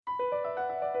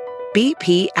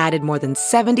BP added more than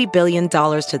 $70 billion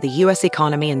to the U.S.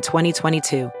 economy in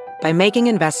 2022 by making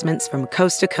investments from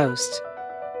coast to coast.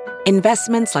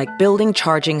 Investments like building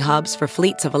charging hubs for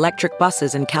fleets of electric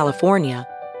buses in California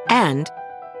and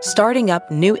starting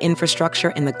up new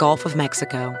infrastructure in the Gulf of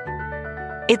Mexico.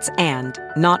 It's and,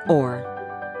 not or.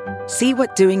 See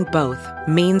what doing both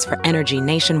means for energy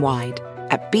nationwide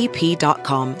at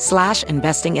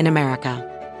bp.com/investing in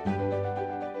America.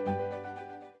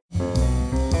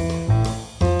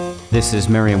 This is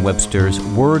Merriam-Webster's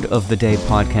Word of the Day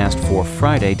podcast for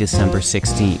Friday, December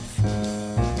 16th.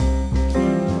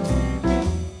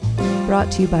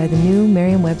 Brought to you by the new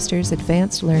Merriam-Webster's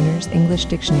Advanced Learners English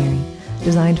Dictionary,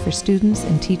 designed for students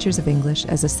and teachers of English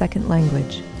as a second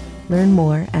language. Learn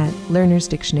more at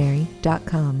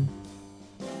learnersdictionary.com.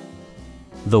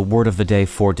 The word of the day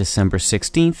for December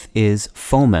 16th is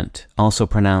foment, also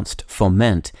pronounced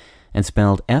foment, and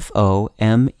spelled F-O-M-E-N-T.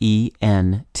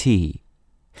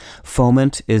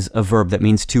 Foment is a verb that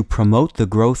means to promote the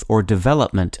growth or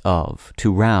development of,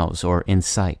 to rouse or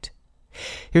incite.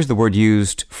 Here's the word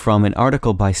used from an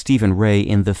article by Steven Rea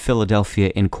in the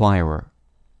Philadelphia Inquirer.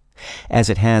 As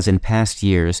it has in past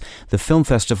years, the film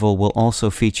festival will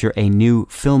also feature a new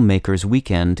Filmmakers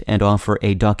Weekend and offer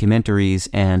a Documentaries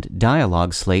and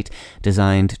Dialogue slate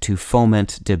designed to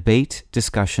foment debate,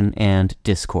 discussion, and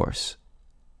discourse.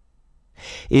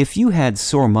 If you had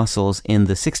sore muscles in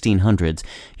the 1600s,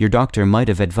 your doctor might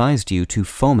have advised you to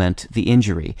foment the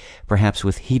injury, perhaps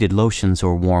with heated lotions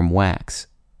or warm wax.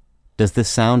 Does this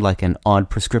sound like an odd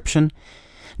prescription?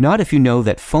 Not if you know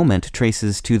that foment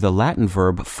traces to the Latin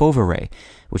verb fovēre,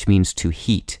 which means to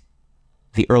heat.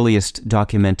 The earliest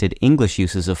documented English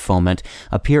uses of foment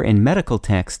appear in medical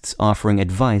texts offering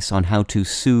advice on how to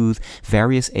soothe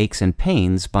various aches and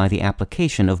pains by the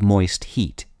application of moist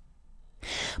heat.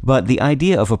 But the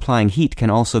idea of applying heat can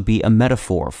also be a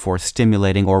metaphor for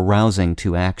stimulating or rousing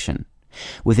to action.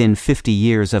 Within 50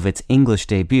 years of its English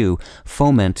debut,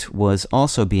 foment was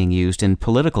also being used in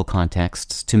political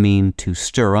contexts to mean to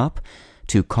stir up,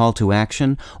 to call to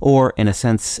action, or, in a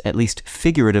sense at least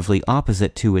figuratively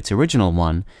opposite to its original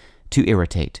one, to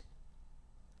irritate.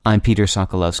 I'm Peter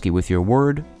Sokolowski with your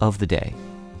word of the day.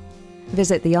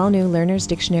 Visit the all-new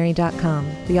learnersdictionary.com,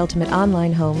 the ultimate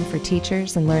online home for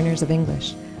teachers and learners of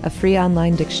English. A free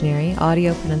online dictionary,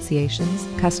 audio pronunciations,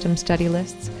 custom study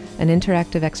lists, and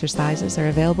interactive exercises are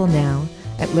available now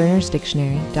at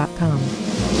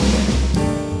learnersdictionary.com.